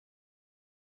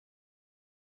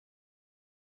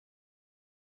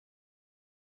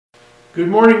Good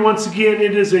morning once again.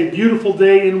 It is a beautiful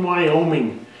day in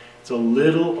Wyoming. It's a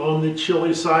little on the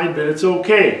chilly side, but it's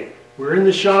okay. We're in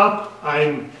the shop.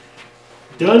 I'm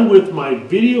done with my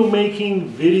video making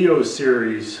video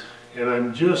series, and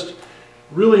I'm just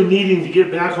really needing to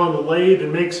get back on the lathe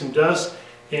and make some dust.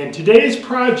 And today's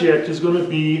project is going to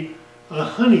be a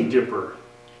honey dipper.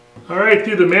 All right,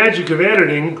 through the magic of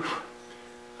editing,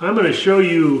 I'm going to show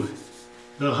you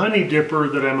the honey dipper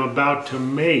that I'm about to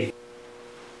make.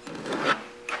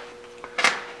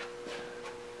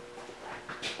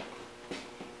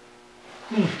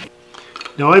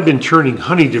 Now, I've been churning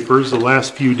honey dippers the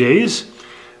last few days,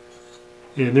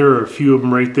 and there are a few of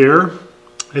them right there.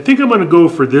 I think I'm going to go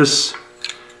for this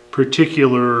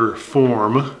particular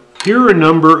form. Here are a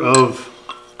number of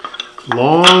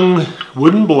long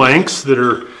wooden blanks that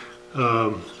are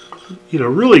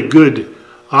really good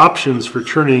options for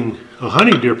churning a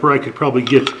honey dipper. I could probably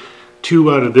get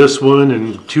 2 out of this one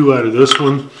and 2 out of this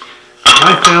one.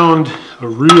 I found a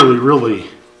really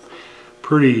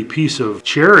pretty piece of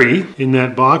cherry in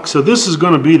that box. So this is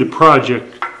going to be the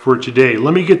project for today.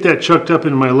 Let me get that chucked up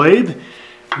in my lathe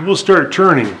and we'll start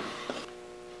turning.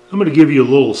 I'm going to give you a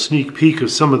little sneak peek of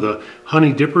some of the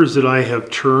honey dippers that I have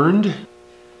churned.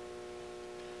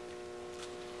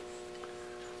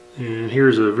 And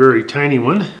here's a very tiny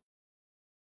one.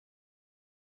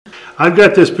 I've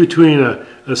got this between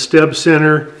a stub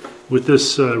center with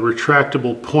this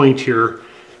retractable point here.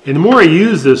 And the more I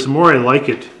use this, the more I like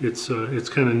it. It's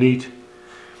kind of neat.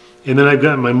 And then I've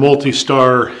got my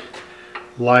multi-star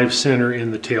live center in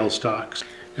the tailstocks.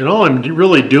 And all I'm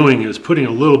really doing is putting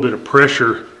a little bit of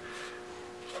pressure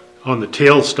on the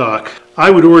tailstock.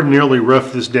 I would ordinarily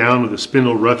rough this down with a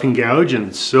spindle roughing gouge,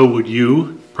 and so would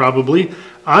you probably.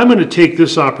 I'm going to take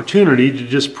this opportunity to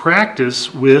just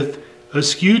practice with a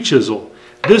skew chisel.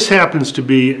 This happens to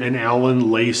be an Allen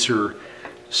Lacer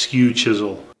skew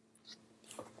chisel.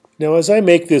 Now, as I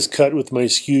make this cut with my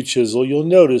skew chisel, you'll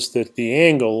notice that the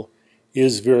angle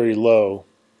is very low.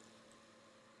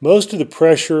 Most of the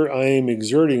pressure I am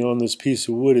exerting on this piece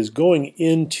of wood is going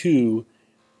into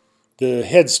the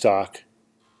headstock.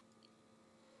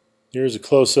 Here's a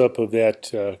close-up of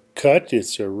that cut.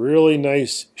 It's a really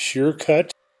nice shear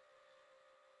cut.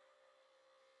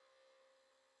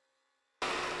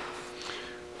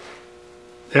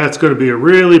 That's going to be a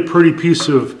really pretty piece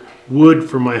of wood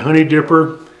for my honey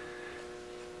dipper.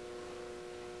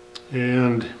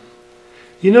 And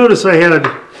you notice I had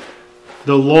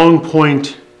the long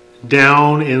point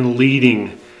down and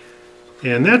leading.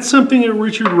 And that's something that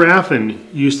Richard Raffin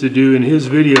used to do in his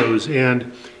videos.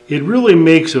 And it really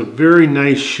makes a very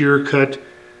nice shear cut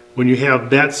when you have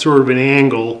that sort of an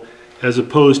angle as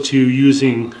opposed to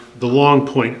using the long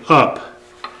point up.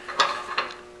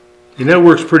 And that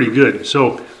works pretty good.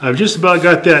 So I've just about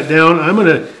got that down. I'm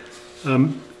going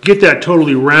to get that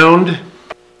totally round.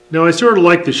 Now, I sort of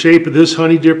like the shape of this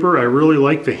honey dipper. I really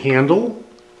like the handle.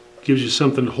 Gives you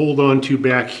something to hold on to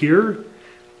back here. A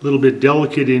little bit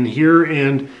delicate in here.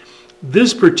 And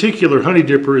this particular honey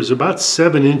dipper is about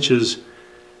 7 inches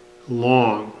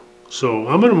long. So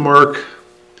I'm going to mark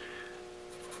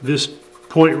this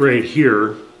point right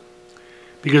here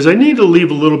because I need to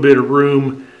leave a little bit of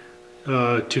room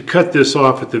to cut this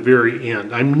off at the very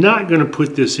end. I'm not going to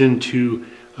put this into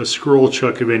a scroll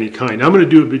chuck of any kind. I'm going to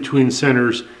do it between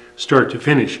centers, start to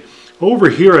finish. Over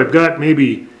here I've got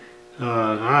maybe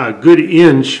a good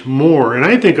inch more, and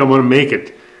I think I'm going to make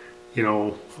it,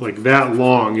 like that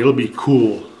long. It'll be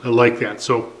cool. I like that.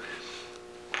 So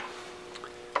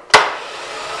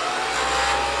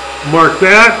mark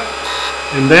that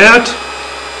and that.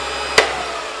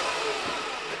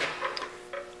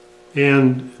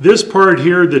 And this part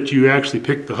here that you actually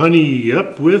pick the honey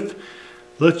up with,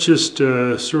 let's just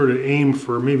sort of aim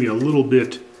for maybe a little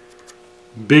bit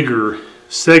bigger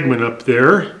segment up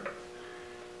there.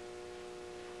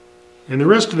 And the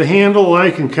rest of the handle,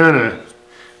 I can kind of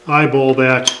eyeball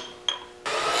that.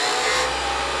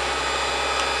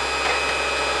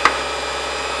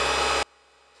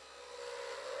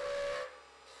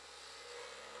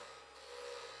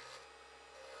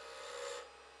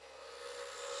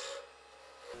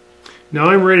 Now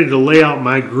I'm ready to lay out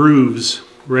my grooves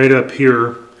right up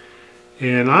here.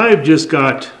 And I've just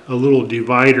got a little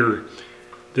divider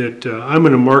that I'm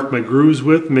going to mark my grooves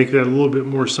with, make that a little bit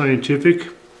more scientific.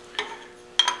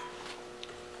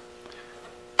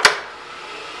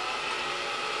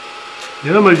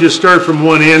 And I'm going to just start from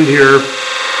one end here.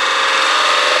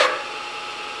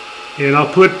 And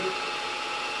I'll put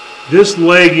this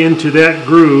leg into that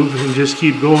groove and just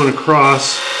keep going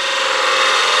across.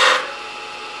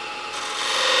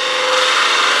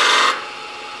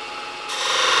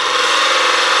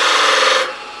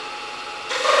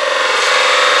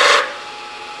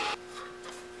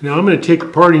 Now I'm going to take a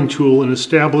parting tool and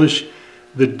establish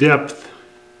the depth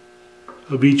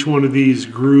of each one of these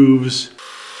grooves.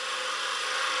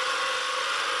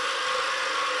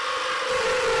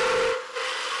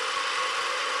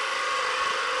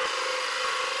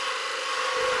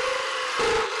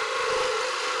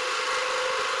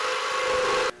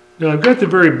 Now I've got the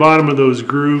very bottom of those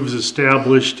grooves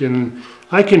established, and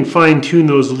I can fine-tune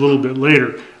those a little bit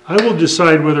later. I will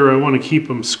decide whether I want to keep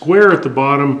them square at the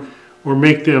bottom or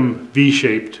make them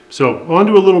V-shaped. So on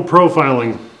to a little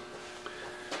profiling.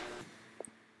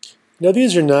 Now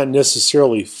these are not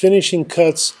necessarily finishing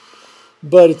cuts,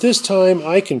 but at this time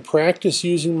I can practice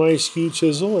using my skew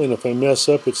chisel, and if I mess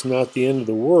up it's not the end of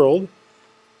the world.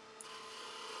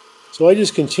 So I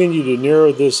just continue to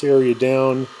narrow this area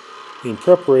down in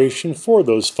preparation for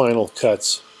those final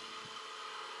cuts.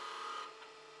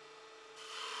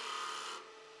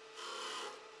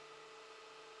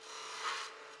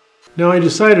 Now I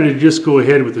decided to just go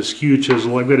ahead with the skew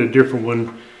chisel. I've got a different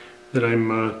one that I'm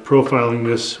profiling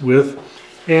this with.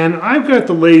 And I've got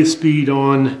the lathe speed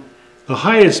on the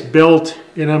highest belt,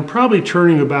 and I'm probably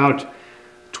turning about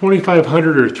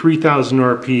 2,500 or 3,000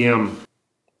 RPM.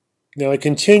 Now I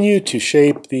continue to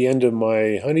shape the end of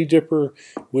my honey dipper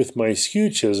with my skew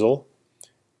chisel,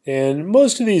 and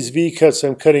most of these V-cuts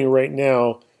I'm cutting right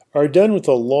now are done with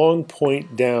a long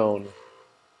point down.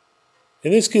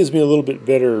 And this gives me a little bit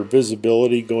better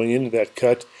visibility going into that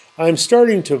cut. I'm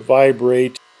starting to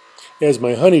vibrate as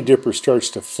my honey dipper starts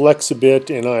to flex a bit,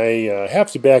 and I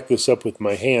have to back this up with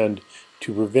my hand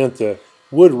to prevent the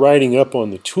wood riding up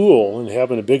on the tool and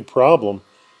having a big problem.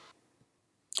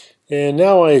 And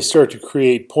now I start to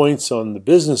create points on the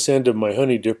business end of my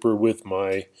honey dipper with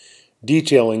my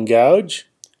detailing gouge.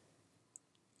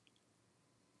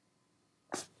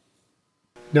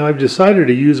 Now I've decided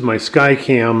to use my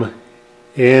Skycam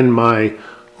and my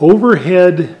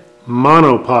overhead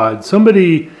monopod.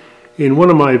 Somebody in one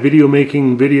of my video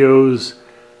making videos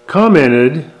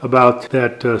commented about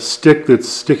that stick that's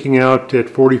sticking out at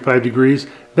 45 degrees.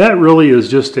 That really is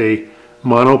just a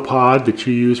monopod that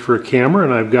you use for a camera,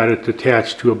 and I've got it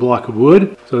attached to a block of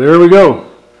wood. So there we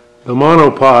go, the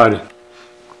monopod.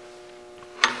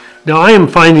 Now I am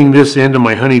finding this end of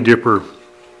my honey dipper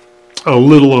a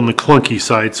little on the clunky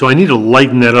side, so I need to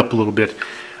lighten that up a little bit.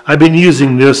 I've been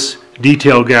using this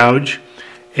detail gouge,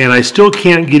 and I still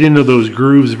can't get into those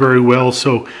grooves very well,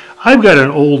 so I've got an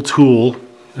old tool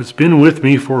that's been with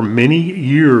me for many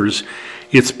years.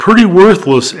 It's pretty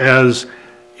worthless as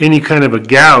any kind of a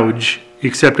gouge,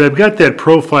 except I've got that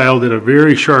profiled at a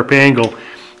very sharp angle,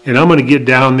 and I'm going to get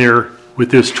down there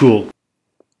with this tool.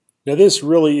 Now this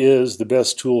really is the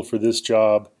best tool for this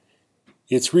job.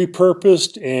 It's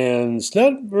repurposed, and it's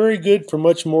not very good for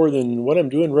much more than what I'm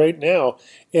doing right now.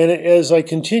 And as I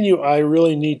continue, I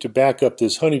really need to back up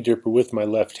this honey dipper with my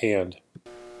left hand.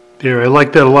 There, I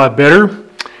like that a lot better.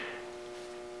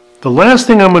 The last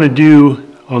thing I'm going to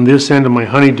do on this end of my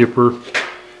honey dipper,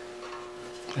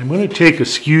 I'm going to take a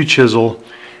skew chisel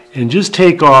and just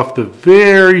take off the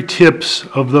very tips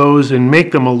of those and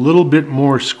make them a little bit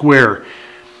more square.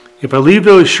 If I leave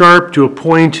those sharp to a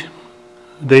point,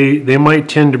 they might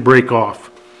tend to break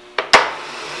off.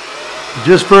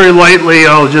 Just very lightly,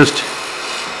 I'll just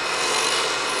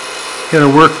kind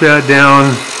of work that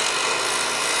down.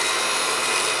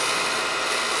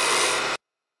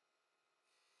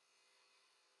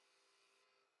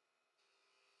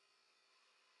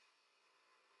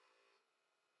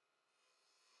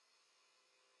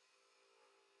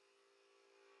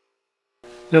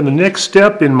 Now the next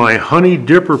step in my honey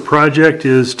dipper project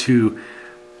is to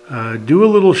do a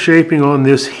little shaping on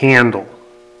this handle.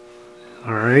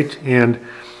 Alright, and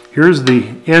here's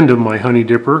the end of my honey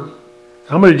dipper.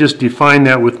 I'm going to just define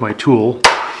that with my tool.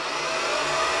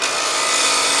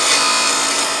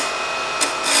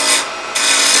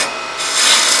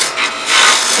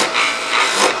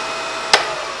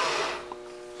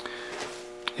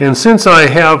 And since I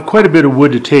have quite a bit of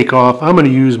wood to take off, I'm going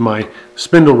to use my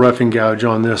spindle roughing gouge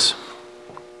on this.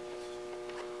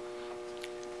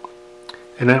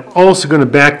 And I'm also going to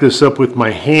back this up with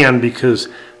my hand because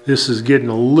this is getting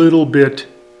a little bit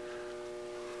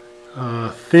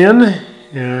thin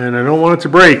and I don't want it to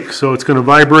break, so it's going to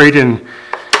vibrate, and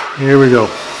here we go.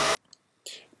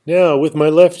 Now with my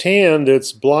left hand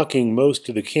that's blocking most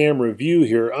of the camera view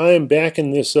here, I'm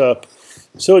backing this up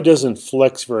so it doesn't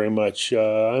flex very much.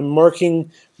 I'm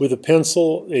marking with a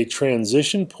pencil a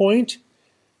transition point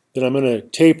that I'm going to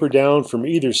taper down from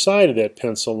either side of that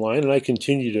pencil line, and I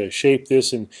continue to shape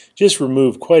this and just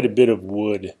remove quite a bit of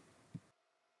wood.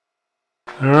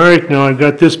 Alright, now I've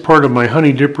got this part of my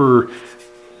honey dipper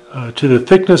to the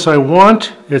thickness I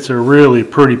want. It's a really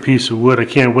pretty piece of wood. I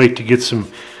can't wait to get some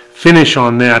finish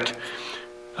on that.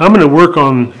 I'm going to work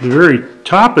on the very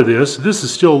top of this. This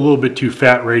is still a little bit too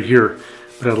fat right here,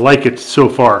 but I like it so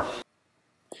far.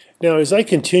 Now, as I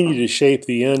continue to shape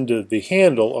the end of the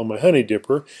handle on my honey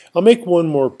dipper, I'll make one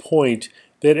more point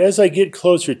that as I get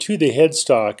closer to the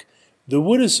headstock, the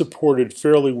wood is supported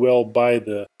fairly well by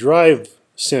the drive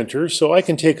center, so I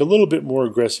can take a little bit more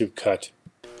aggressive cut.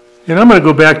 And I'm going to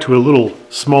go back to a little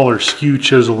smaller skew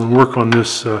chisel and work on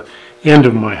this end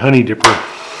of my honey dipper.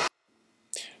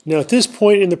 Now at this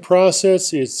point in the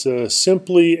process, it's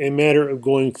simply a matter of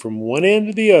going from one end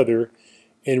to the other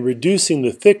and reducing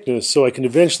the thickness so I can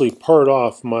eventually part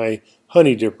off my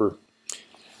honey dipper.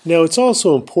 Now it's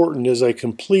also important as I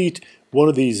complete one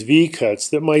of these V-cuts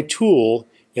that my tool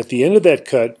at the end of that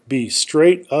cut be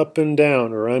straight up and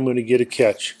down, or I'm going to get a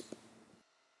catch.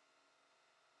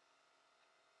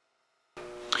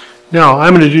 Now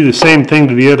I'm going to do the same thing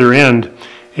to the other end,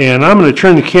 and I'm going to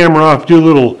turn the camera off, do a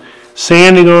little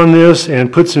sanding on this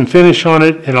and put some finish on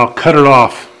it, and I'll cut it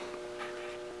off.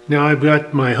 Now I've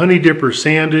got my honey dipper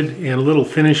sanded and a little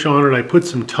finish on it. I put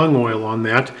some tung oil on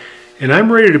that, and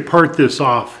I'm ready to part this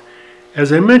off.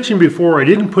 As I mentioned before, I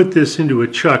didn't put this into a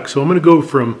chuck, so I'm going to go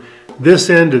from this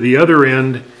end to the other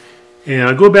end, and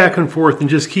I'll go back and forth and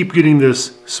just keep getting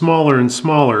this smaller and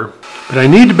smaller. But I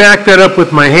need to back that up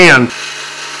with my hand.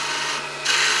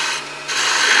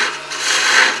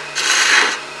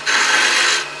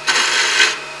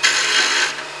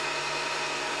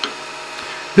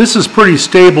 This is pretty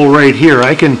stable right here.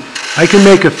 I can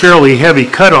make a fairly heavy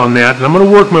cut on that, and I'm going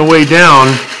to work my way down,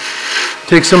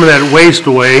 take some of that waste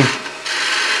away.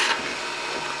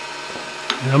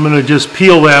 And I'm going to just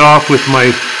peel that off with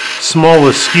my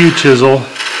smallest skew chisel.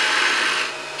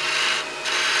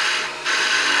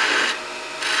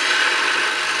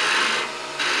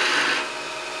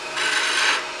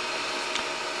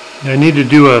 I need to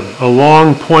do a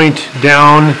long point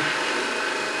down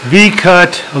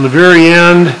V-cut on the very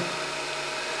end.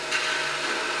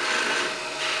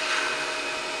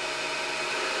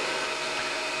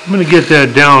 I'm going to get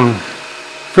that down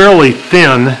fairly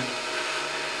thin.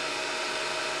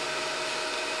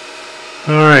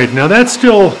 Alright, now that's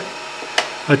still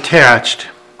attached.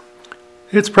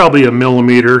 It's probably 1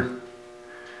 millimeter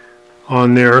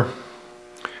on there.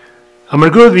 I'm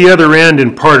going to go to the other end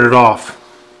and part it off.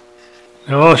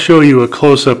 Now I'll show you a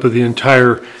close-up of the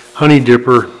entire honey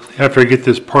dipper after I get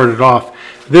this parted off.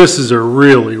 This is a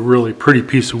really, really pretty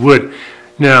piece of wood.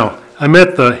 Now, I'm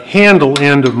at the handle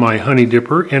end of my honey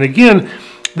dipper, and again,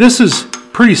 this is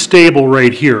pretty stable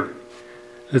right here.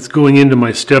 It's going into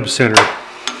my stub center.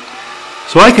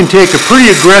 So I can take a pretty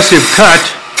aggressive cut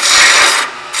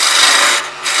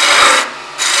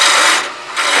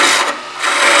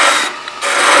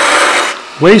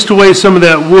waste away some of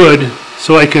that wood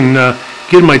so I can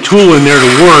get my tool in there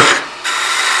to work.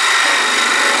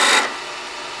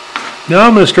 Now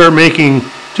I'm going to start making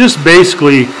just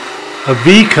basically a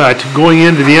V-cut going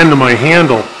into the end of my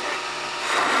handle.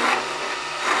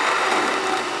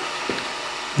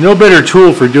 No better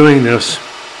tool for doing this.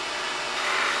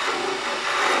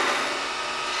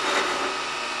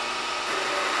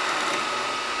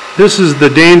 This is the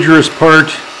dangerous part,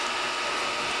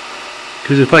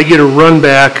 because if I get a run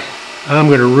back, I'm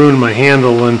going to ruin my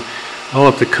handle and I'll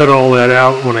have to cut all that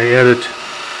out when I edit.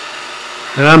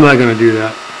 And I'm not going to do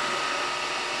that.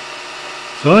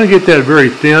 So I'm going to get that very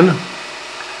thin.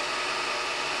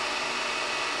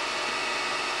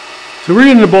 So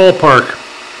we're in the ballpark.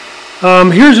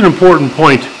 Here's an important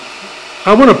point.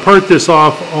 I want to part this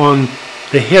off on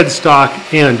the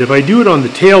headstock end. If I do it on the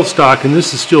tailstock and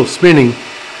this is still spinning,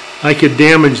 I could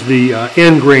damage the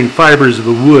end grain fibers of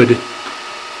the wood.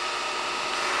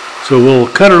 So we'll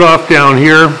cut it off down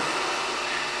here,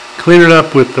 clean it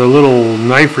up with a little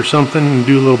knife or something, and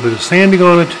do a little bit of sanding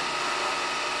on it.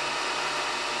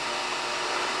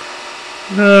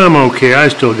 I'm okay. I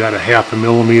still got a 1/2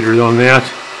 millimeter on that.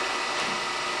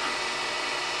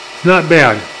 Not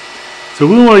bad. So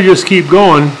we want to just keep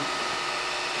going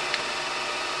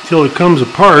until it comes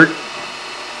apart.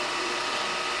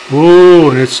 Whoa,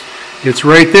 and it's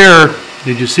right there.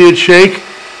 Did you see it shake?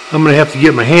 I'm going to have to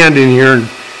get my hand in here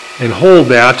and hold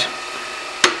that.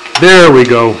 There we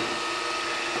go.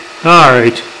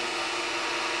 Alright.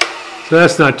 So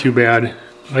that's not too bad.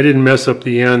 I didn't mess up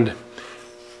the end.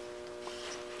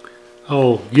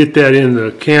 I'll get that in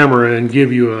the camera and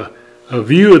give you a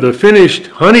view of the finished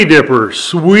honey dipper.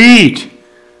 Sweet!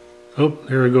 Oh,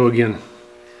 there we go again.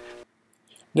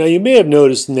 Now you may have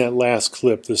noticed in that last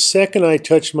clip, the second I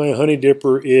touched my honey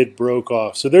dipper, it broke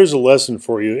off. So there's a lesson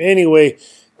for you. Anyway,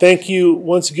 thank you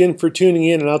once again for tuning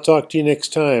in, and I'll talk to you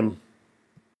next time.